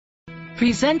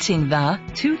Presenting the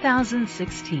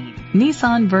 2016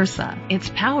 Nissan Versa. It's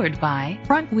powered by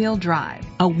front-wheel drive,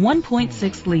 a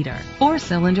 1.6-liter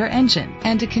four-cylinder engine,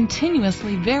 and a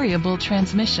continuously variable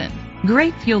transmission.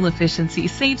 Great fuel efficiency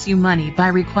saves you money by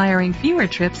requiring fewer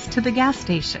trips to the gas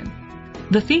station.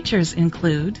 The features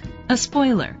include a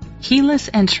spoiler, keyless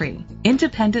entry,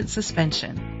 independent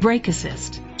suspension, brake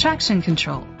assist, traction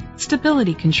control,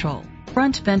 stability control,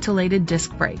 front ventilated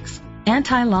disc brakes,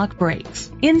 anti-lock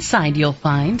brakes. Inside you'll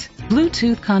find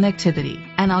Bluetooth connectivity,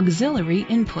 an auxiliary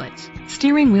input,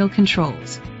 steering wheel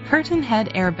controls, curtain head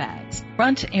airbags,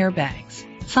 front airbags,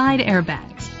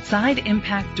 side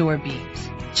impact door beams,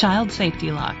 child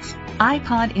safety locks,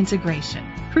 iPod integration,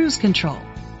 cruise control.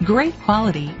 Great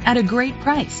quality at a great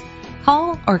price.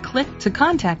 Call or click to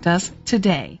contact us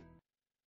today.